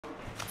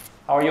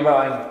How are you,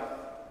 Bảo Anh?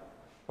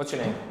 What's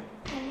your name?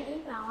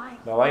 Bảo Anh.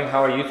 Bảo Anh,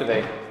 how are you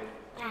today?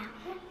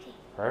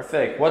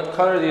 Perfect. What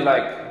color do you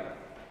like?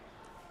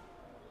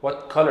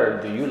 What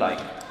color do you like?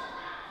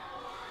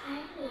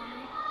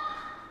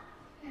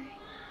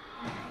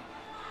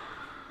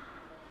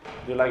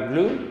 Do you like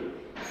blue?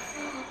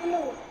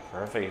 Blue.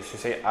 Perfect. You should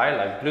say I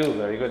like blue.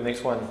 Very good.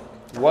 Next one.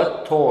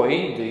 What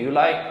toy do you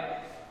like?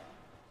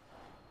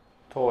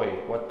 Toy.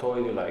 What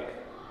toy do you like?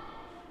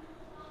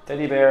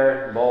 Teddy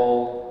bear,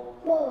 ball.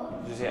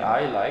 Ball. Did you say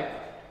I like?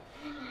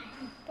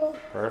 Ball.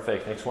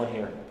 Perfect. Next one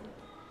here.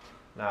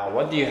 Now,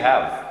 what do you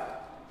have?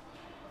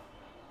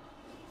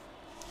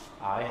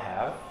 I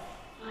have.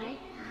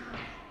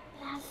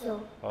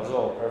 Puzzle.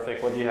 Puzzle.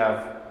 Perfect. What do you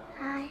have?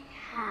 I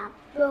have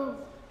doll.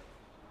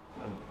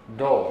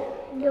 Doll.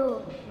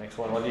 Doll. Next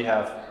one. What do you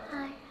have?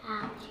 I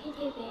have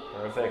teddy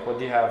bear. Perfect. What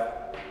do you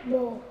have?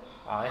 Ball.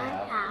 I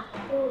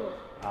have. Ball.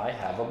 I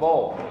have a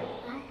ball.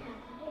 I have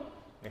ball.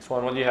 Next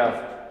one. What do you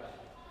have?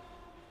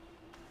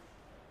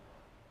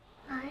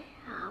 I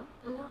have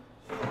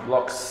blocks.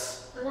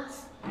 Blocks.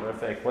 Blocks.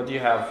 Perfect. What do you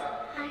have?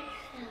 I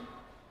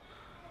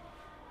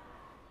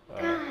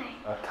have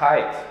A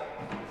kite.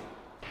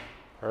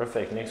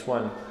 Perfect. Next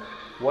one.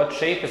 What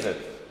shape is it?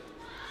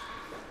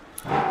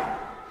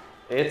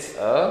 It's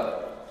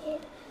a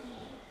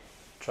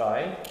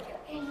triangle.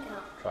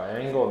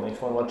 triangle.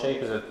 Next one. What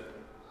shape is it?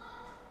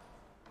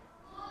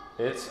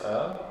 It's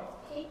a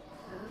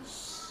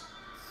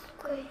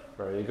Square.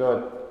 very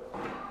good.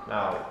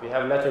 Now we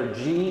have letter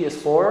G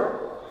is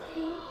for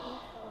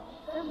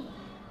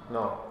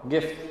no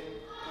gift.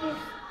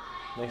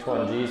 Next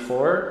one. G is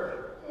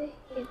for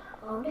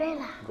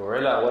Gorilla.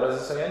 gorilla. What is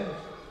this again?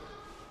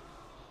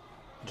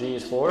 G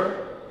is for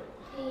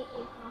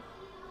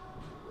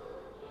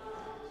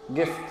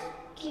gift.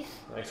 Gift.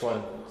 Next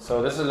one.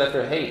 So this is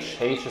letter H.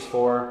 H is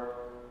for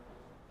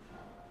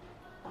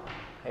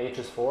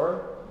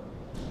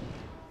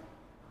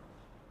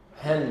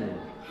hen.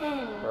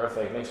 Hen.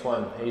 Perfect. Next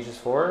one. H is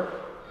for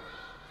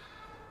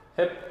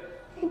hip.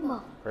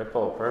 Hippo.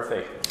 Ripple.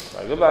 Perfect.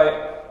 Bye.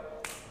 Goodbye.